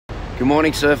Good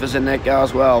morning, surfers and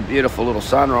netgoers. Well, beautiful little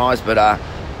sunrise, but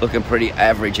looking pretty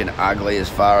average and ugly as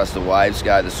far as the waves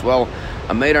go. The swell,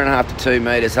 1.5 metres to 2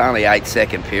 metres, only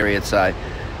 8-second period, so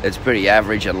it's pretty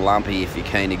average and lumpy if you're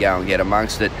keen to go and get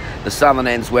amongst it. The southern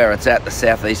end's where it's at. The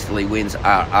southeasterly winds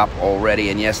are up already,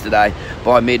 and yesterday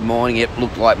by mid-morning it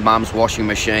looked like mum's washing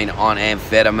machine on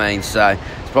amphetamine, so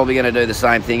it's probably going to do the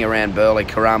same thing around Burleigh,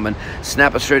 Currumbin.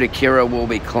 Snappers through to Kirra will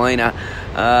be cleaner.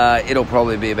 It'll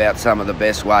probably be about some of the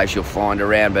best waves you'll find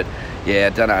around, but yeah,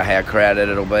 I don't know how crowded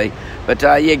it'll be. But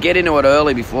yeah, get into it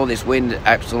early before this wind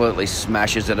absolutely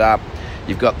smashes it up.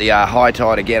 You've got the high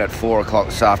tide again at 4 o'clock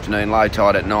this afternoon, low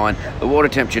tide at 9. The water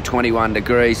temperature 21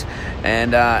 degrees,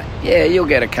 and yeah, you'll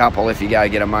get a couple if you go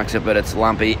get amongst it, but it's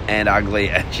lumpy and ugly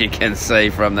as you can see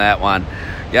from that one.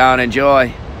 Go and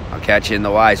enjoy. I'll catch you in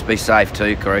the waves. Be safe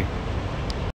too, crew.